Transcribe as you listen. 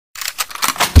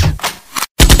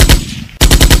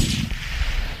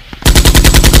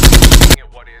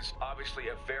is obviously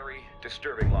a very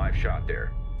disturbing live shot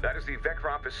there. That is the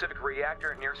Vectron Pacific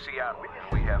reactor near Seattle.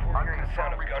 We have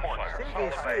unconfirmed reports.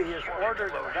 CDC has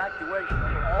ordered an evacuation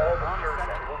of all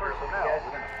non-essential personnel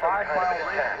within a 5-mile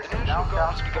radius The of national downtown.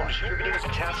 guard's begun distributing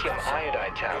potassium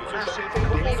iodide tablets,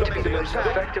 believed to be the most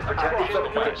effective protection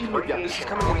against radiation. This is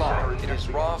coming along. It is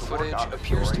raw footage,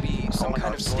 appears to be some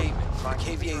kind of statement from the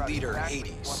KVA leader,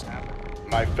 Hades.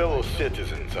 My fellow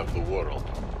citizens of the world,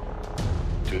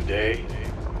 today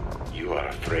you are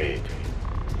afraid.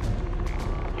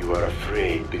 You are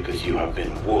afraid because you have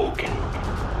been woken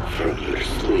from your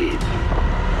sleep.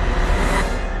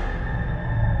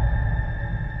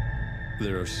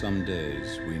 There are some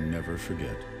days we never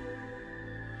forget.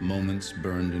 Moments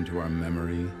burned into our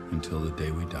memory until the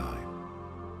day we die.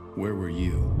 Where were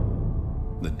you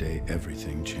the day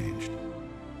everything changed?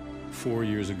 4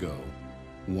 years ago,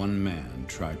 one man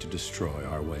tried to destroy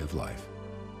our way of life.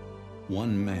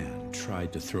 One man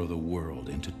tried to throw the world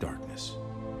into darkness.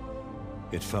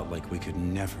 It felt like we could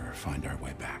never find our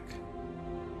way back.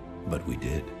 But we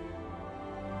did.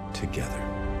 Together.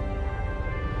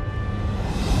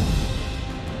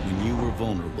 When you were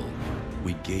vulnerable,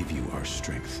 we gave you our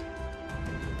strength.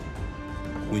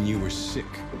 When you were sick,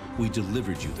 we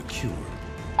delivered you the cure.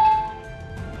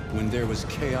 When there was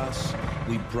chaos,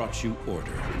 we brought you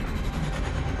order.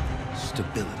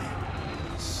 Stability,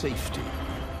 safety,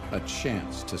 a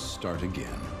chance to start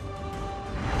again.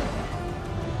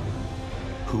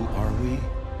 Who are we?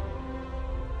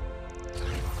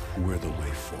 We're the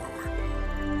way forward.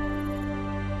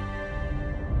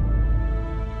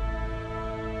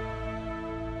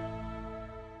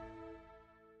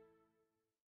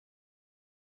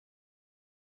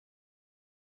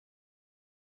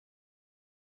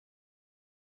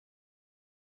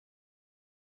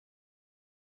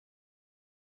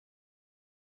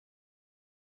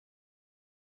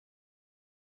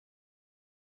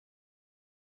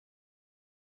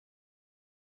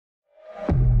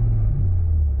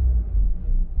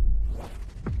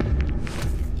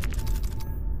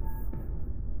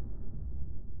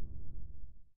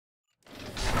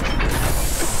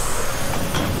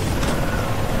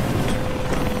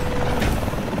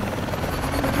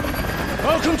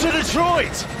 Welcome to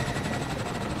Detroit!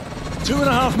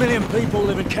 2.5 million people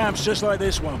live in camps just like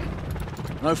this one.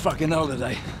 No fucking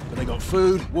holiday, but they got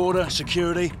food, water,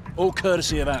 security, all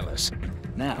courtesy of Atlas.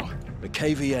 Now, the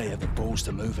KVA have the balls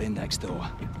to move in next door.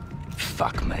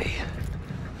 Fuck me.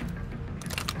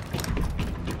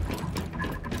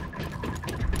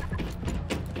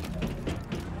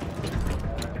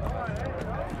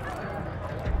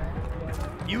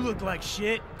 You look like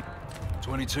shit.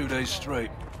 22 days straight.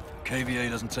 KVA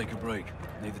doesn't take a break.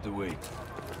 Neither do we.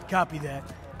 Copy that.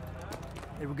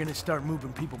 They were gonna start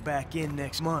moving people back in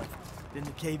next month. Then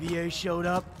the KVA showed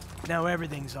up. Now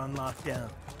everything's on lockdown.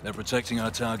 They're protecting our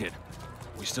target.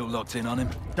 We still locked in on him?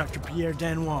 Dr. Pierre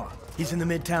Danois. He's in the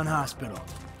Midtown Hospital.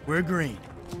 We're agreed.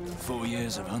 4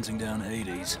 years of hunting down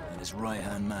Hades, and his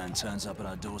right-hand man turns up at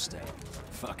our doorstep.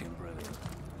 Fucking brilliant.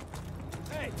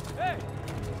 Hey! Hey!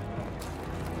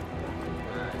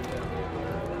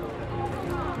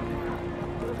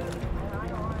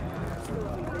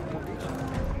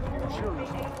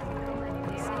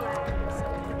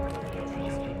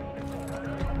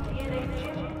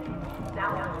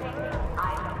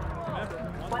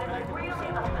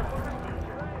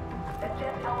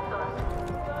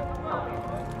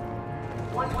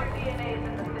 Once your DNA is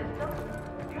in the system,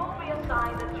 you'll be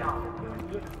assigned a job.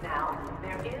 Now,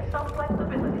 there is some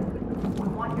flexibility. We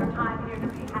want your time here to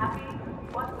be happy,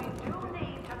 but we do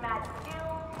need to match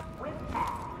skills with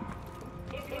tasks.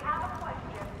 If you have a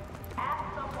question,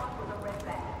 ask someone with a red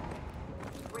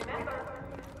badge. Remember,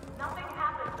 nothing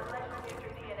happens unless you get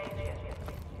your DNA chip.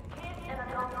 Kids and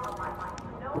adults alike,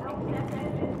 no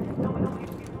exceptions, no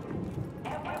excuses.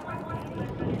 Everyone needs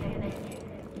a DNA chip.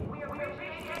 We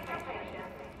appreciate your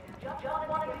patience. Just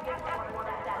wanted to get forward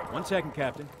that. 1 second,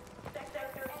 Captain.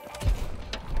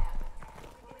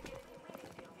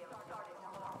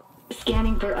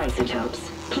 Scanning for isotopes.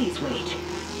 Please wait.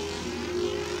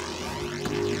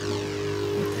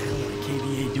 What the hell are the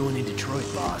KVA doing in Detroit,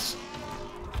 boss?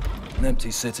 An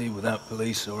empty city without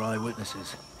police or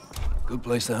eyewitnesses. Good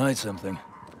place to hide something.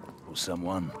 Or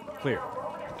someone. Clear.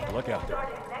 Look out there.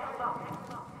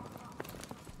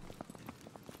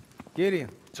 Gideon.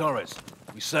 Torres,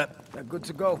 we set? Yeah, good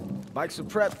to go. Bikes are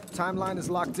prepped. Timeline is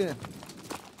locked in.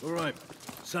 All right.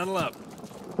 Saddle up.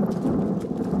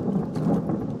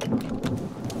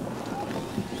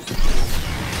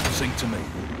 Sync to me.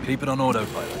 Keep it on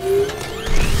autopilot.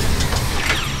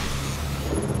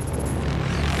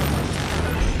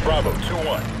 Bravo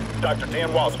 2-1. Dr.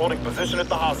 Danois is holding position at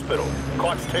the hospital.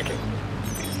 Clock's ticking.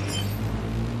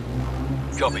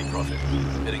 Copy, Prophet.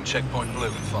 Hitting checkpoint blue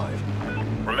in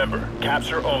 5. Remember,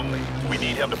 capture only. We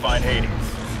need him to find Hades.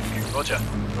 Roger.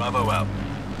 Bravo out.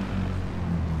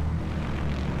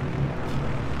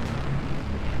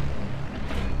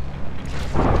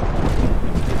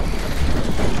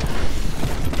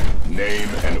 Name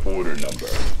and order number.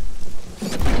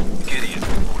 Gideon,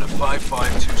 order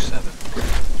 5527.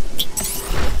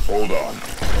 Hold on.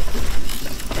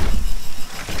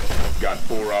 Got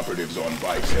 4 operatives on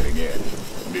bikes heading in.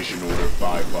 Mission order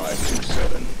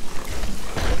 5527.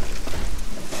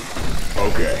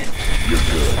 Okay, you're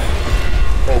good.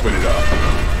 Open it up.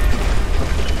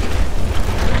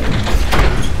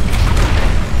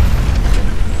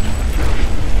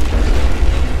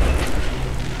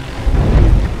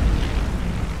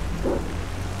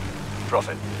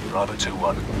 Prophet, Bravo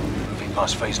 2-1. Moving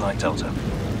past phase line Delta.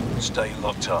 Stay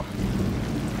locked on.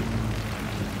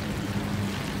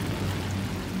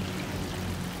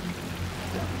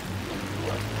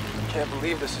 Can't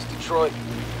believe this is Detroit.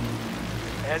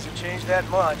 It hasn't changed that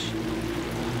much.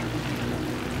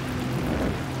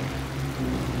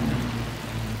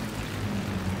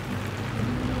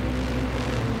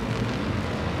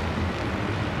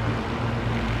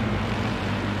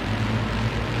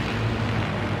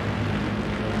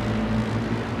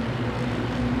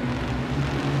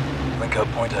 Link up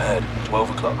point ahead, 12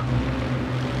 o'clock.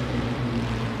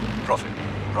 Prophet,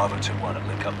 Bravo 2-1 at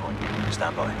link up point.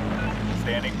 Stand by.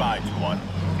 Standing by, 2-1.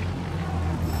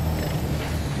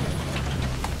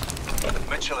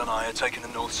 Mitchell and I are taking the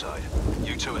north side.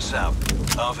 You two are south.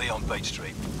 RV on Bait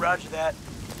Street. Roger that.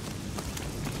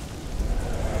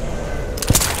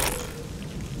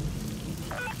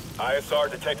 ISR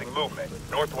detecting movement.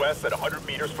 Northwest at 100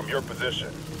 meters from your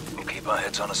position. We'll keep our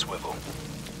heads on a swivel.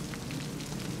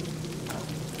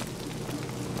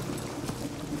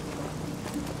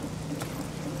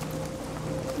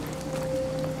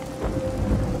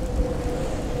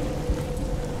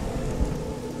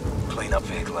 Clean-up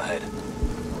vehicle ahead.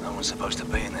 No one's supposed to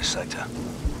be in this sector.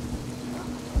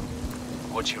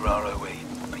 Watch your ROE.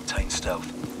 Maintain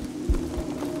stealth.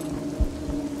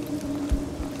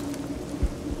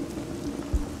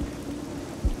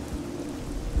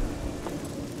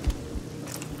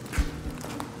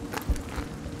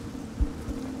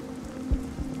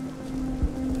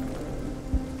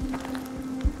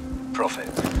 Prophet,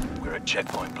 we're at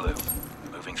checkpoint blue.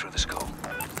 Moving through the school.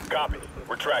 Copy.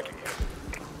 We're tracking you.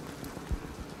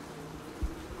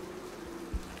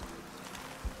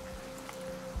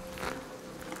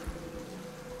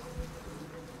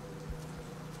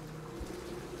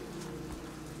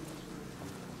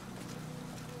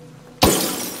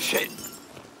 Shit!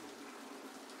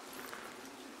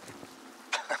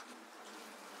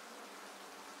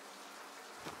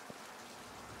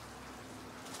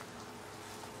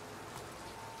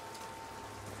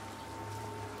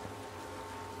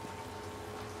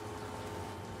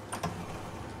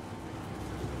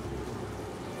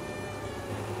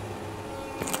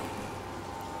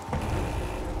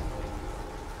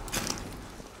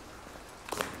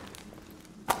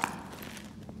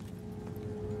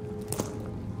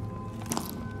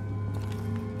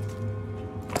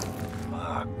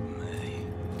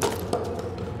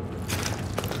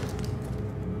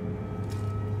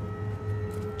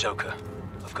 Joker,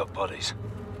 I've got bodies.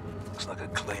 Looks like a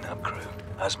clean-up crew.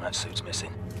 Hazmat suits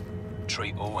missing.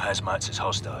 Treat all hazmats as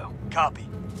hostile. Copy.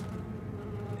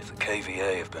 If the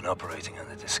KVA have been operating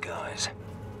under disguise,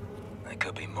 there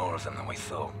could be more of them than we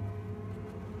thought.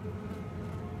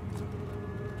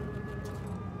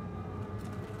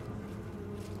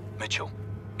 Mitchell,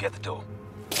 get the door.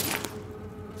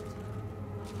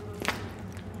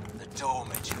 The door,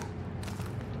 Mitchell.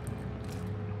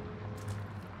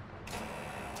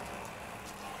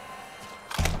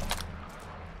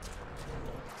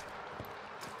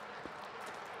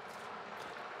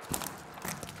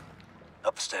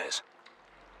 Upstairs.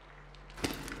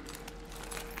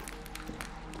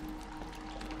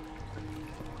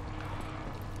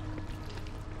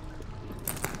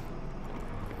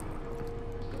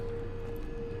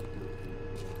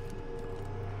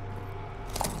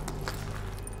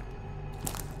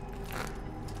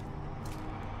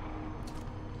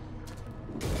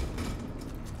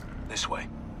 This way.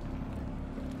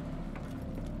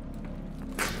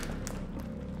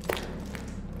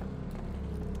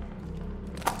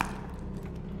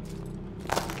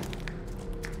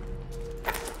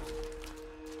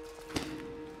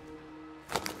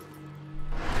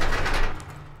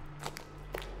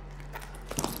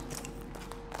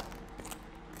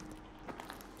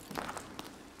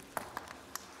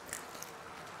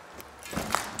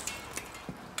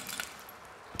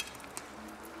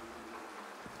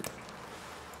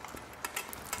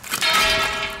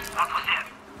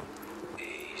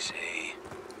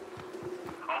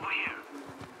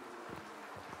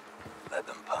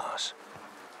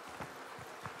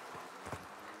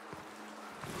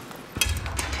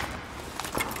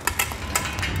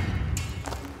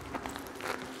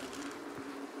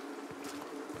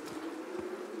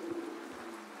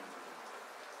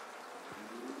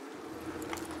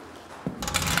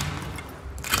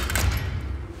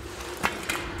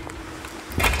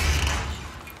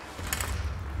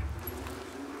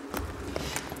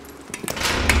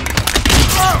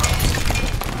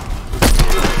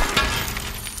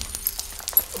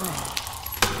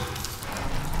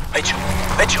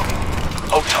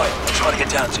 get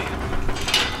down to you.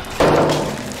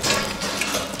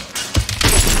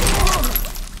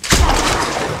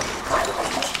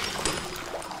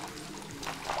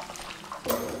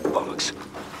 Bollocks.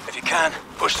 If you can,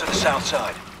 push to the south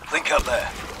side. Link up there.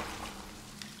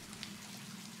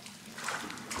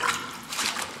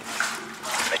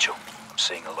 Mitchell, I'm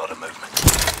seeing a lot of movement.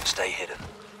 Stay hidden.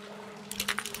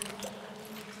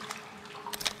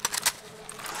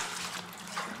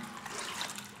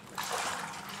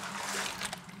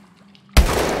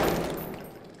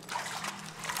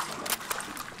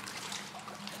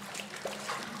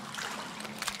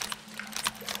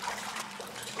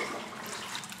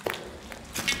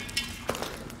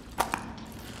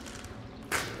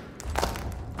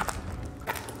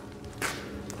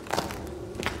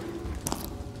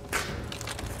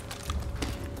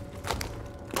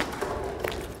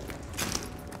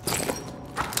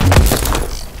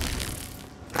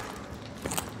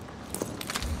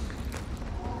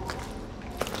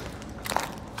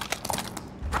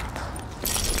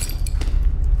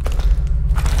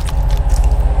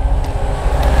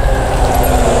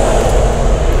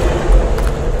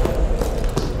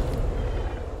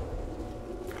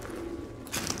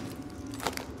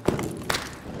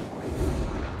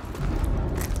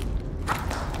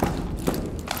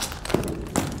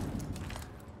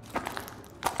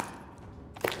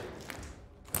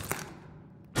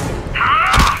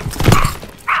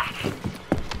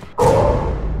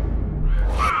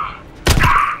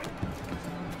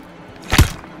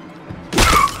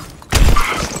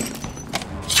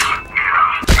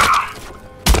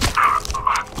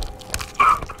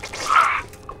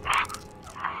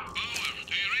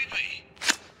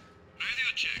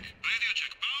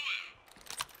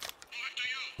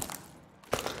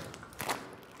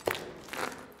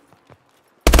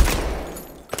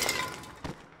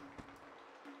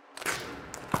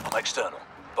 External,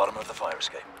 bottom of the fire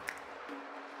escape.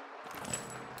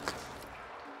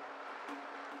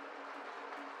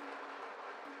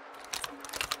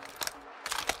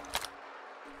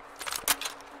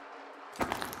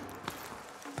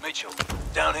 Mitchell,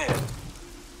 down here.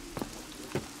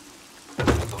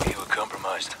 Thought you were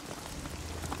compromised.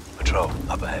 Patrol,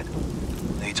 up ahead.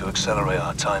 Need to accelerate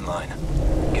our timeline.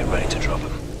 Get ready to drop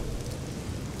him.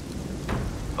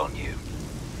 On you.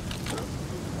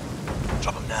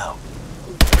 Drop him now.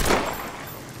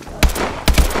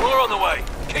 More on the way.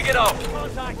 Kick it off.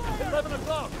 Contact. 11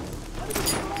 o'clock.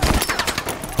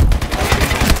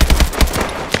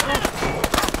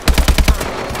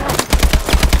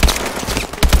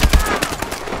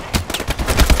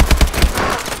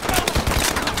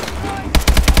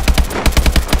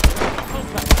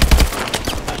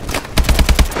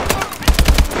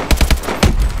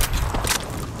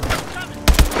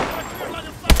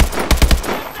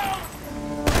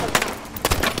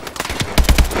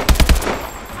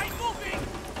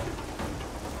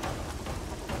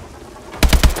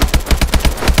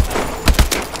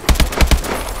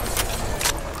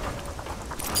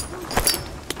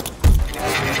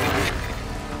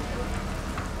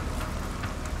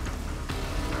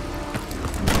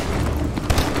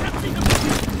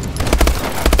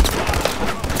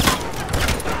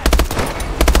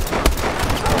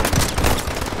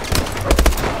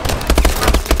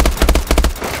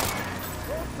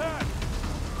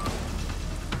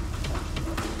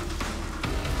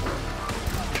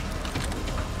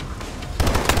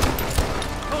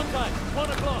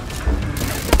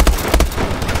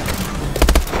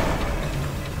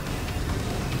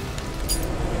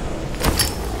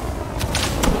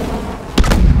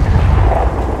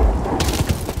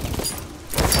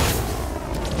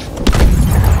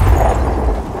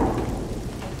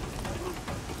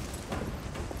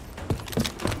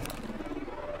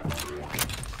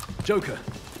 Joker,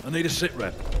 I need a sit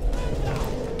rep.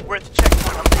 We're at the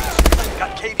checkpoint on these.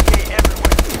 Got KVA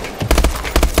everywhere.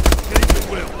 Keep it,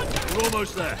 Will. We're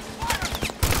almost there.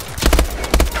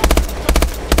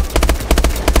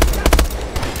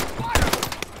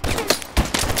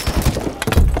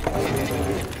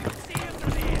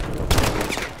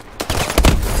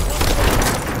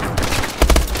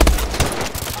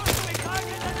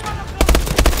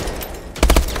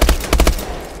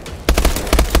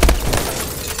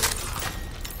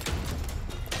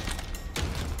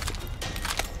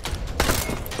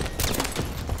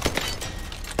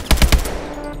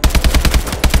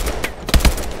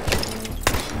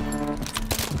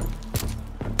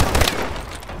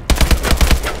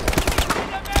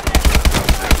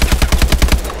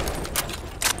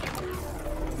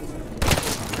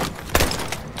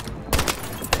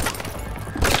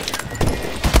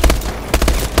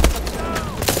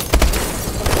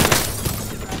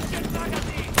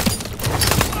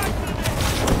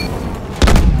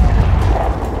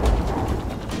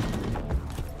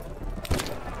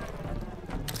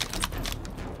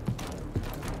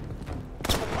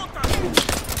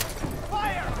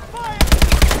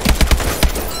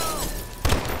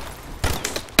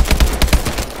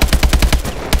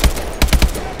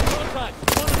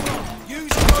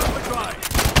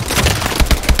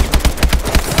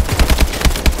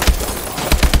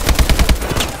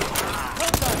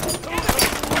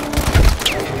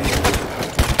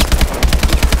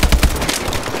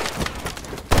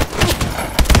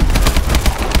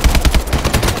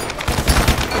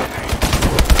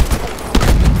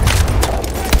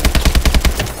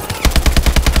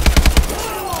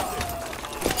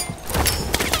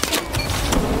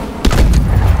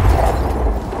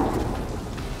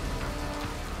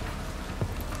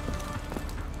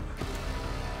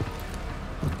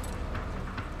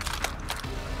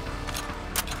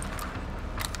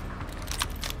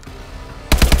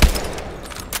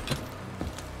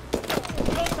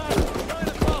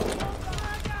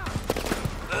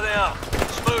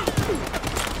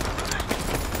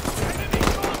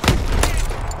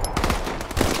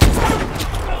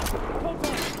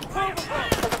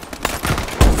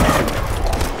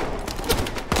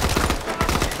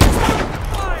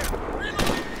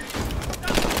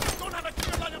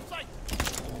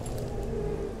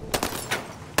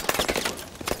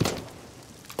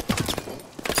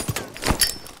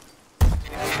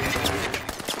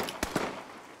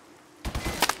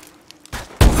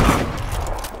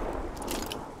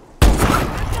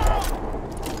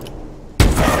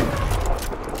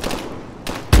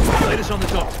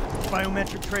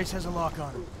 biometric trace has a lock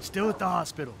on him. Still at the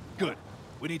hospital. Good.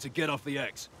 We need to get off the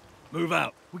X. Move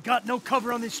out. We got no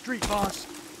cover on this street, boss.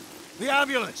 The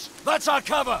ambulance! That's our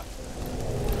cover!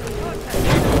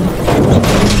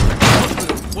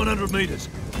 100 meters.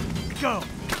 Go!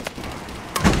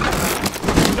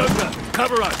 Joker,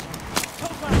 cover us!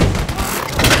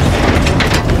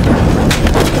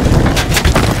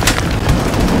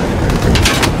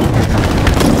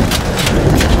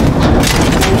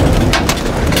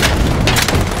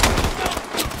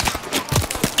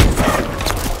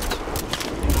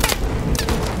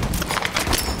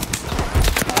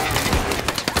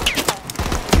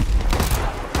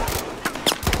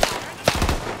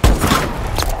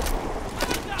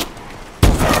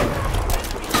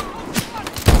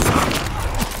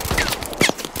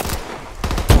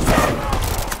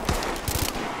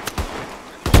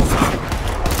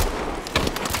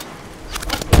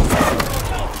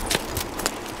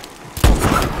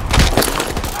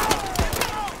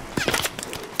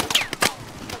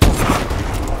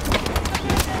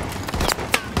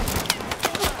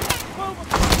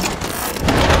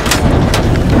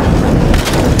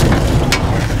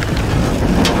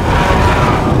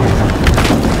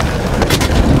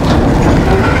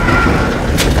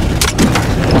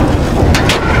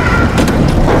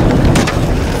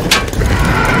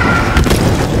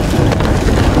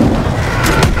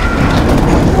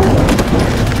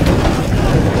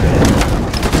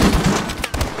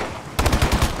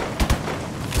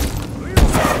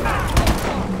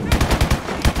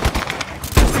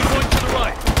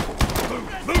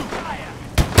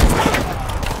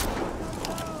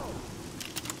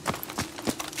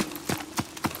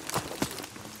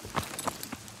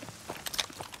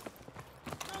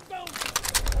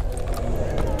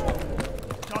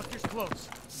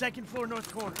 Second floor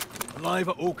north corner. Alive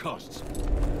at all costs.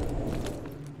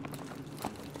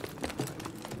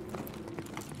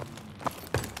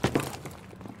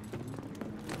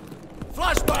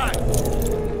 Flashbang!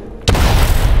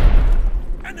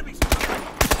 Enemies!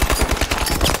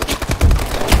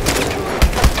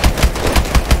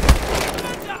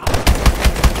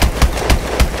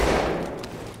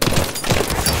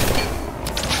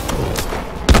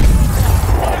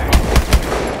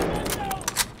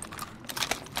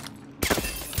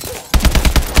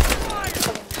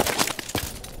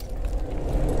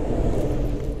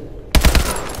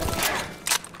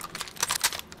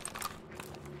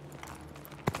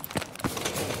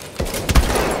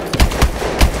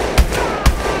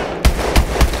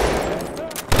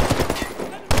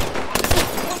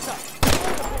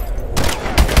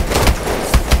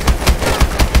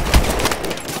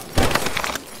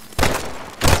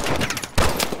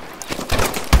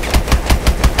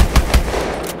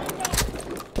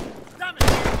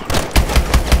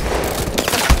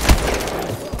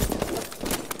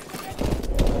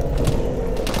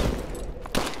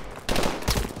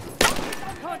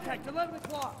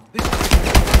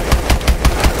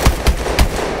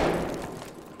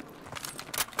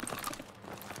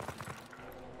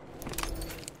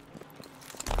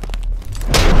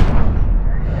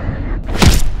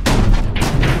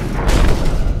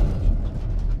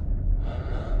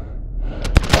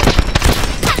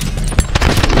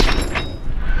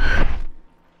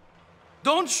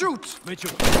 Don't shoot!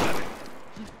 Mitchell,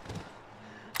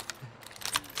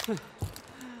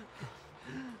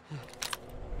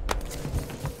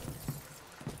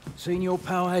 Seen your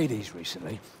pal Hades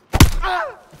recently?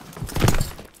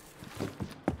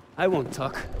 I won't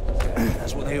talk.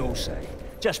 That's what they all say.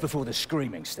 Just before the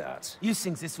screaming starts. You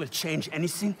think this will change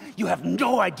anything? You have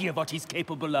no idea what he's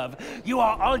capable of. You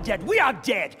are all dead. We are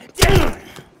dead.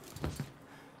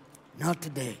 Not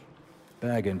today.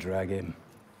 Bag and drag him.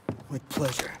 With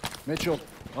pleasure. Mitchell,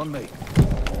 on me.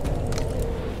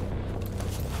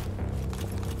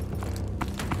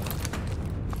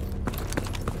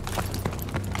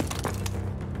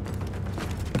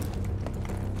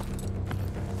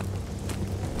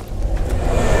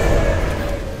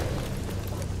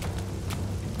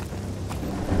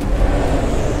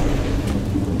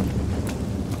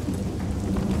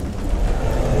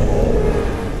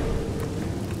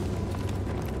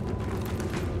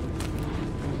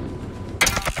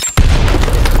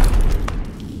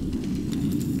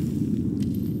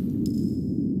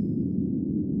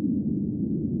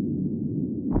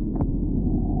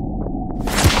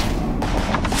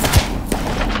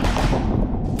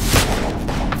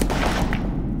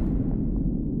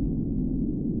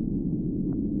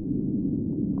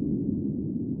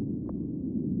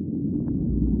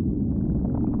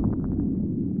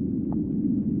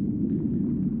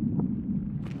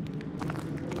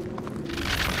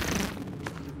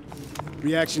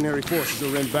 Reactionary forces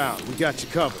are inbound. We got you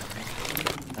covered.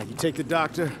 Now you take the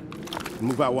doctor and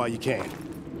move out while you can.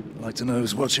 I'd like to know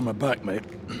who's watching my back, mate.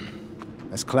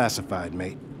 That's classified,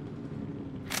 mate.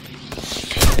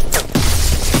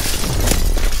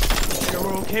 Sure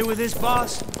we're okay with this,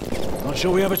 boss? Not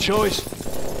sure we have a choice.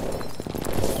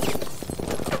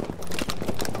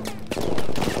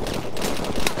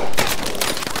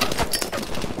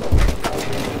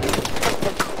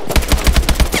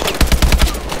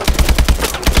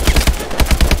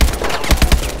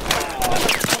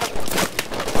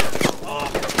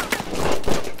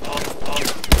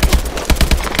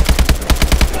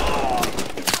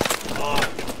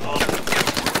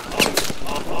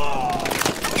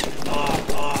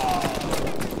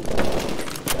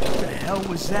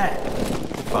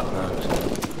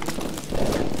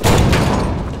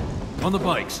 On the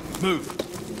bikes, move.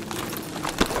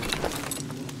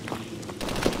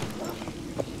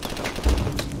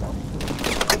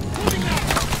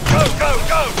 Go, go,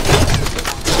 go!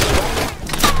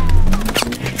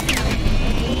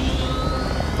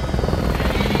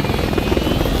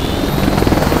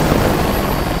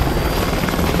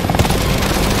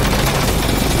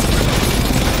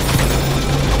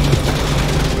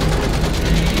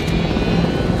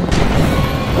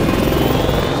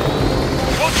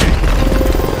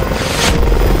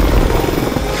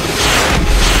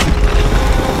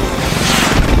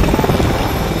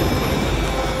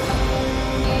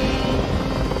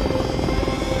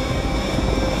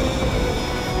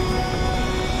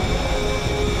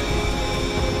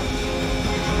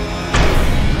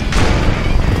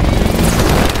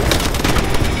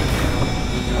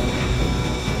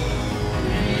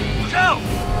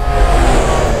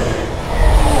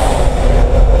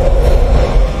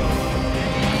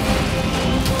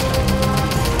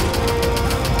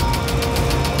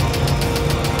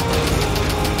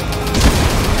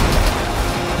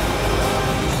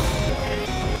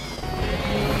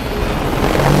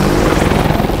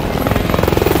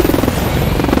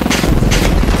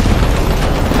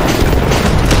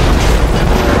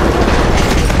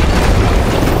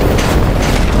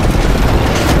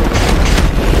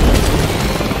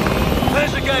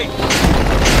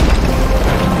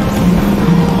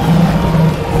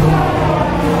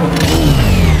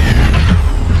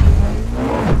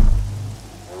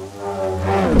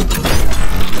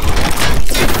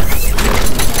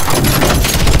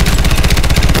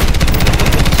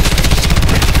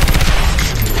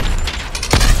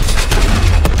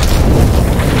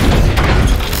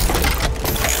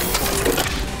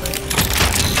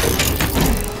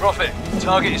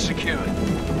 Target is secured.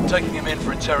 Taking him in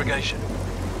for interrogation.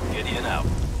 Gideon out.